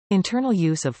Internal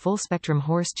use of full-spectrum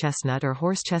horse chestnut or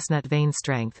horse chestnut vein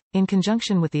strength, in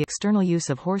conjunction with the external use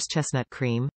of horse chestnut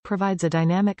cream, provides a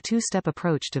dynamic two-step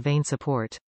approach to vein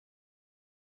support.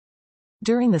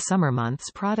 During the summer months,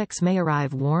 products may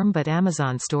arrive warm, but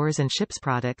Amazon stores and ships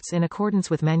products in accordance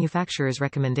with manufacturers'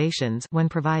 recommendations when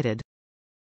provided.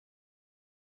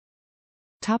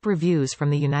 Top reviews from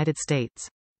the United States.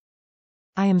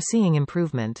 I am seeing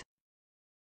improvement.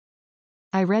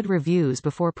 I read reviews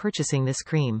before purchasing this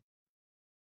cream.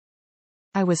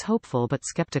 I was hopeful but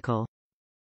skeptical.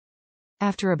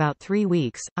 After about 3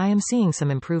 weeks, I am seeing some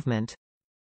improvement.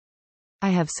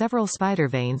 I have several spider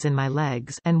veins in my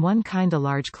legs, and one kinda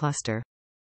large cluster.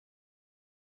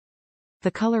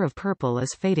 The color of purple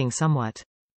is fading somewhat.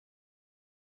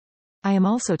 I am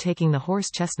also taking the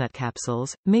horse chestnut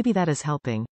capsules, maybe that is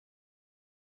helping.